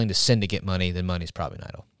 But if you're willing to sin to get money, then money's probably an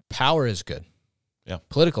idol. Power is good. Yeah.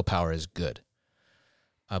 Political power is good.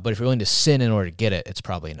 But if you're willing to sin in order to get it, it's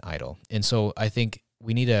probably an idol. And so I think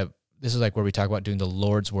this is like where we talk about doing the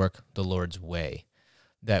Lord's work, the Lord's way,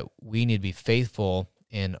 that we need to be faithful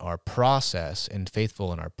in our process and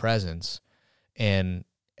faithful in our presence. And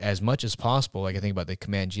as much as possible, like I think about the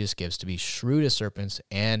command Jesus gives, to be shrewd as serpents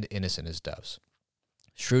and innocent as doves.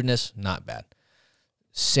 Shrewdness, not bad.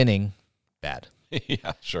 Sinning, bad.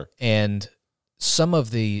 Yeah, sure. And some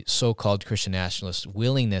of the so-called Christian nationalists'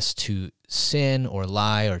 willingness to sin or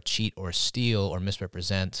lie or cheat or steal or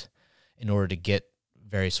misrepresent in order to get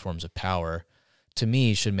various forms of power, to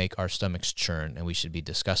me, should make our stomachs churn, and we should be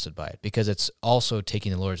disgusted by it, because it's also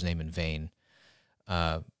taking the Lord's name in vain,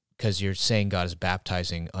 because you're saying God is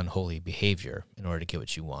baptizing unholy behavior in order to get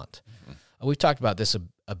what you want. Mm-hmm. We've talked about this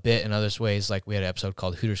a bit in other ways, like we had an episode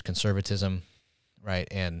called Hooters Conservatism, right?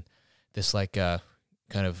 And this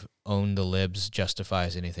kind of own the libs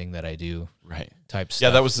justifies anything that I do, right? Type stuff. Yeah,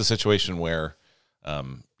 that was the situation where,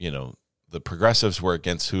 the progressives were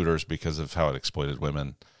against Hooters because of how it exploited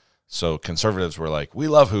women. So conservatives were like, we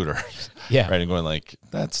love Hooters. Yeah. Right. And going like,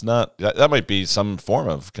 that might be some form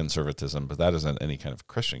of conservatism, but that isn't any kind of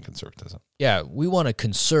Christian conservatism. Yeah. We want to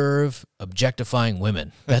conserve objectifying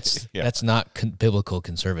women. That's, that's not biblical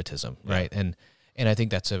conservatism. Right. And I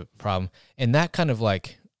think that's a problem. And that kind of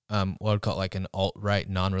like, what I'd call like an alt-right,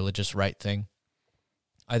 non-religious right thing,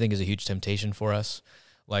 I think is a huge temptation for us.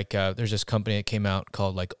 Like there's this company that came out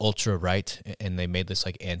called like Ultra Right, and they made this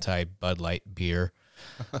like anti-Bud Light beer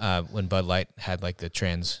when Bud Light had like the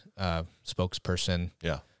trans spokesperson.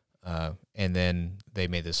 Yeah. And then they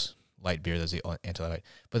made this light beer that's the anti-light.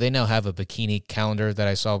 But they now have a bikini calendar that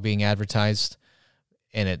I saw being advertised,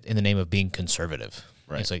 and it in the name of being conservative.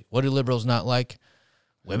 Right. It's like, what do liberals not like?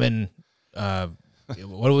 Women.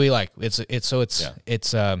 What do we like? It's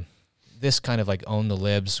this kind of like own the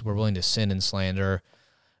libs. We're willing to sin and slander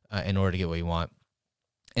in order to get what you want.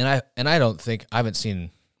 And I haven't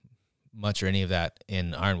seen much or any of that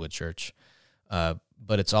in Ironwood Church, but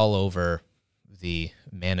it's all over the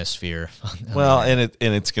manosphere. Well, and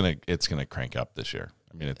it's gonna crank up this year.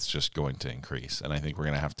 I mean, it's just going to increase, and I think we're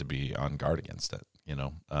gonna have to be on guard against it.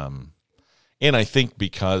 And I think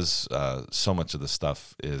because so much of the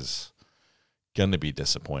stuff is going to be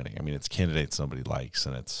disappointing. I mean, it's candidates nobody likes,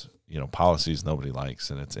 and it's policies nobody likes,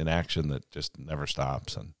 and it's inaction that just never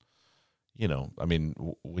stops. And I mean,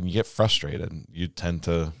 when you get frustrated, you tend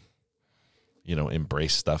to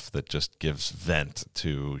embrace stuff that just gives vent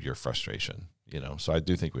to your frustration. So I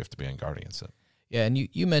do think we have to be on guard against it. Yeah, and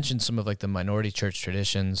you mentioned some of like the minority church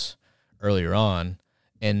traditions earlier on,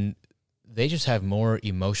 and they just have more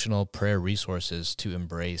emotional prayer resources to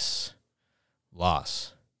embrace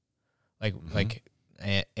loss.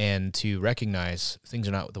 And to recognize things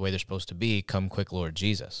are not the way they're supposed to be. Come quick, Lord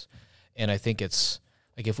Jesus. And I think it's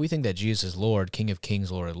like, if we think that Jesus is Lord, King of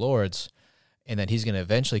Kings, Lord of Lords, and that he's going to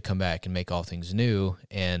eventually come back and make all things new,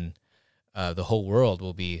 and the whole world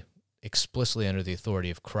will be explicitly under the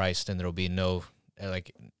authority of Christ, and there will be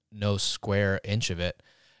no square inch of it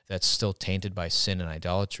that's still tainted by sin and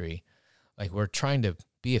idolatry. Like, we're trying to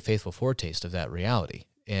be a faithful foretaste of that reality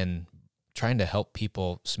and trying to help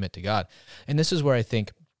people submit to God. And this is where I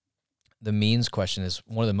think the means question is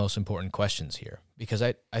one of the most important questions here, because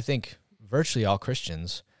I think virtually all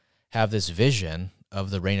Christians have this vision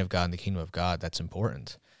of the reign of God and the kingdom of God that's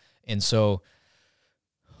important. And so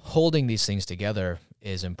holding these things together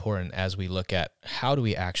is important as we look at how do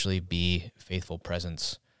we actually be faithful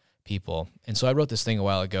presence people. And so I wrote this thing a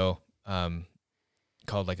while ago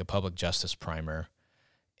called like a public justice primer,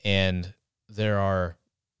 and there are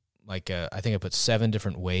I think I put 7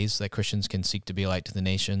 different ways that Christians can seek to be a light to the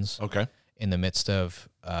nations. Okay. In the midst of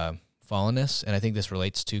fallenness, and I think this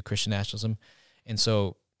relates to Christian nationalism. And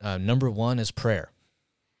so number 1 is prayer.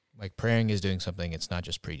 Like, praying is doing something. It's not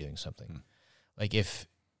just pre-doing something. Like, if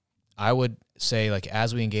I would say, like,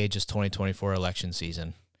 as we engage this 2024 election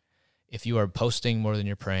season, if you are posting more than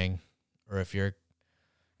you're praying, or if you're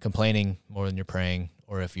complaining more than you're praying,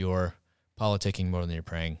 or if you're politicking more than you're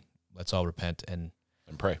praying, let's all repent and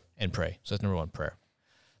pray. And pray. So that's number 1, prayer.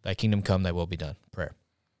 Thy kingdom come, thy will be done. Prayer.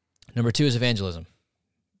 Number 2 is evangelism.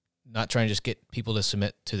 Not trying to just get people to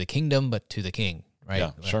submit to the kingdom, but to the king, right?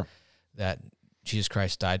 Yeah, sure. That Jesus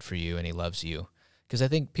Christ died for you and he loves you. Because I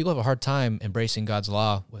think people have a hard time embracing God's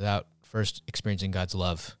law without first experiencing God's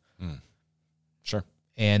love. Sure.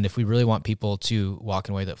 And if we really want people to walk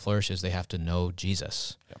in a way that flourishes, they have to know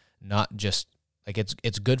Jesus. Yep. Not just, like,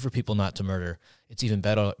 it's good for people not to murder. It's even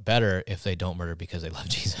better if they don't murder because they love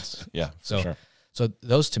Jesus. Yeah, for sure. So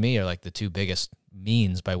those to me are like the 2 biggest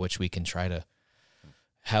means by which we can try to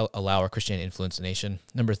allow our Christianity to influence the nation.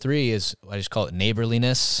 Number 3 is, I just call it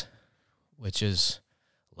neighborliness, which is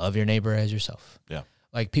love your neighbor as yourself. Yeah.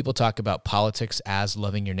 Like people talk about politics as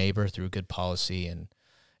loving your neighbor through good policy, and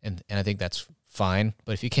I think that's fine.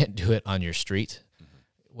 But if you can't do it on your street,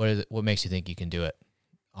 what makes you think you can do it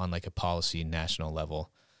on like a policy national level?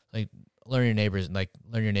 Like learn your neighbors'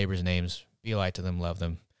 names, be a light to them, love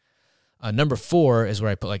them. Number 4 is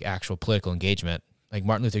where I put like actual political engagement. Like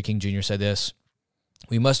Martin Luther King Jr. said this: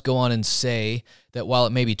 we must go on and say that while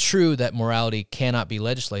it may be true that morality cannot be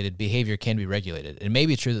legislated, behavior can be regulated. It may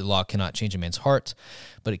be true that the law cannot change a man's heart,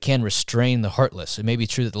 but it can restrain the heartless. It may be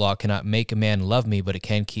true that the law cannot make a man love me, but it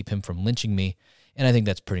can keep him from lynching me. And I think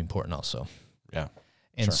that's pretty important also. Yeah.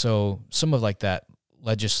 And so some of like that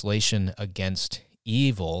legislation against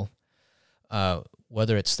evil,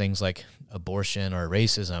 whether it's things like abortion or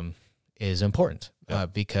racism, is important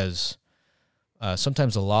because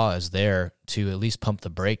sometimes the law is there to at least pump the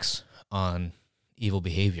brakes on evil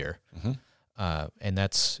behavior. And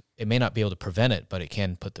it may not be able to prevent it, but it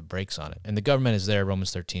can put the brakes on it. And the government is there,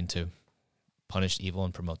 Romans 13, to punish evil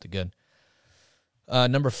and promote the good.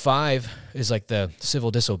 Number 5 is like the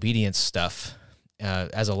civil disobedience stuff.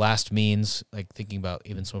 As a last means, like thinking about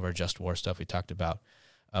even some of our just war stuff we talked about,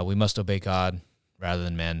 we must obey God rather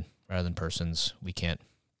than men, rather than persons. We can't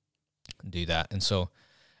do that. And so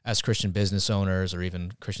as Christian business owners or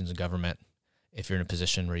even Christians in government, if you're in a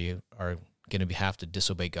position where you are going to have to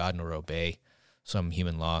disobey God or obey some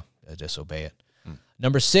human law, disobey it.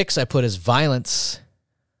 Number 6 I put as violence.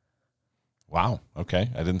 Wow. Okay.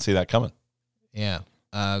 I didn't see that coming. Yeah.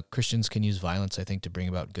 Christians can use violence, I think, to bring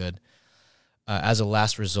about good. As a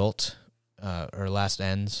last result, or last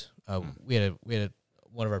ends, we had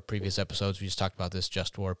one of our previous episodes, we just talked about this,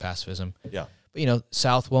 just war, pacifism. Yeah. But,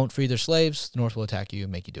 South won't free their slaves. The North will attack you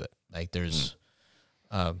and make you do it. Like there's,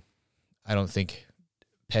 I don't think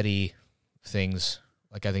petty things,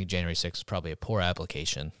 like I think January 6th is probably a poor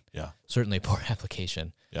application. Yeah. Certainly a poor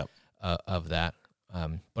application of that.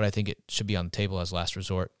 But I think it should be on the table as last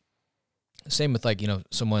resort. Same with like,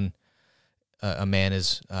 someone, a man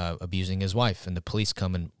is abusing his wife and the police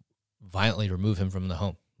come and violently remove him from the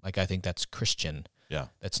home. Like I think that's Christian. Yeah.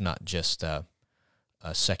 That's not just a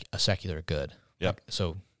secular good. Yep.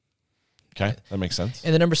 So, okay, that makes sense.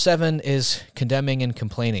 And the number 7 is condemning and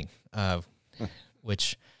complaining,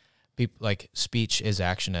 which people like speech is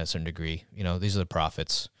action at a certain degree. These are the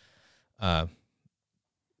prophets.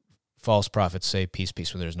 False prophets say peace,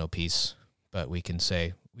 peace, where there's no peace. But we can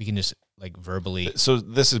just like verbally. So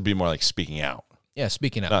this would be more like speaking out. Yeah,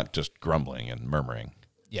 speaking out. Not just grumbling and murmuring.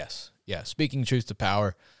 Yes. Yeah. Speaking truth to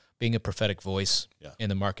power, being a prophetic voice in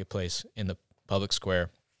the marketplace, in the public square,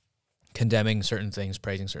 condemning certain things,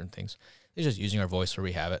 praising certain things. It's just using our voice where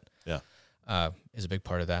we have it. Yeah. Is a big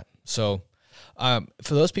part of that. So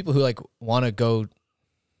for those people who like want to go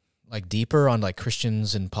like deeper on like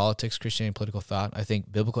Christians and politics, Christianity and political thought, I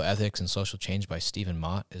think Biblical Ethics and Social Change by Stephen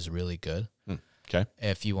Mott is really good. Okay.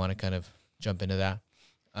 If you want to kind of jump into that.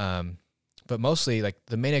 But mostly like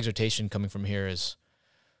the main exhortation coming from here is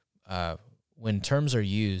when terms are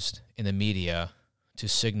used in the media to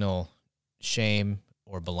signal shame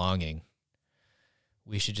or belonging,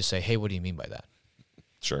 we should just say, hey, what do you mean by that?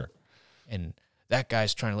 Sure. And that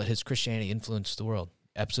guy's trying to let his Christianity influence the world.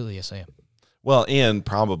 Absolutely, yes, I am. Well, and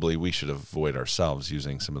probably we should avoid ourselves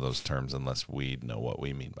using some of those terms unless we know what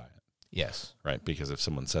we mean by it. Yes. Right? Because if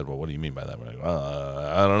someone said, well, what do you mean by that? We're like,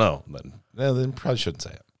 I don't know. Then probably shouldn't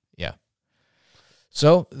say it. Yeah.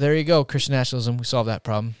 So there you go, Christian nationalism. We solved that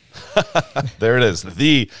problem. There it is,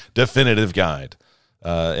 the definitive guide.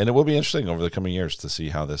 And it will be interesting over the coming years to see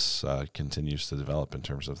how this continues to develop in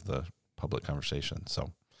terms of the public conversation.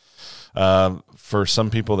 So for some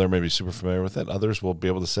people, they may be super familiar with it. Others will be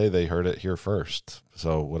able to say they heard it here first.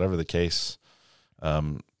 So whatever the case,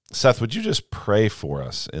 Seth, would you just pray for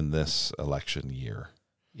us in this election year?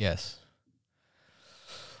 Yes.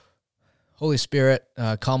 Holy Spirit,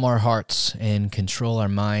 calm our hearts and control our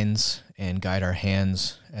minds and guide our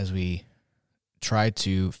hands as we try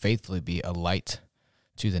to faithfully be a light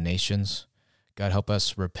to the nations. God, help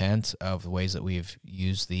us repent of the ways that we've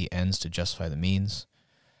used the ends to justify the means.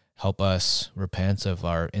 Help us repent of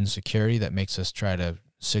our insecurity that makes us try to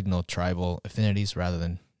signal tribal affinities rather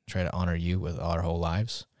than try to honor you with our whole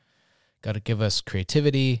lives. God, give us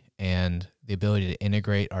creativity and the ability to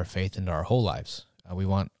integrate our faith into our whole lives. We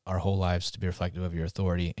want our whole lives to be reflective of your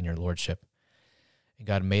authority and your lordship. And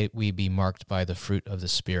God, may we be marked by the fruit of the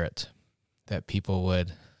Spirit, that people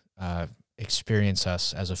would experience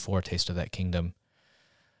us as a foretaste of that kingdom,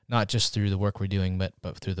 not just through the work we're doing,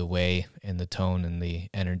 but through the way and the tone and the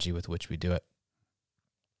energy with which we do it.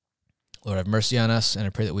 Lord, have mercy on us, and I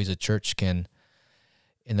pray that we as a church can,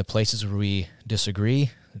 in the places where we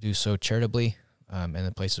disagree, do so charitably, and in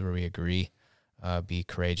the places where we agree, be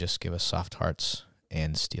courageous, give us soft hearts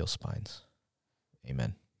and steel spines.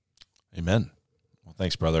 Amen. Amen. Well,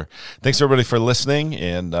 thanks, brother. Thanks, everybody, for listening,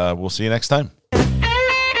 and we'll see you next time.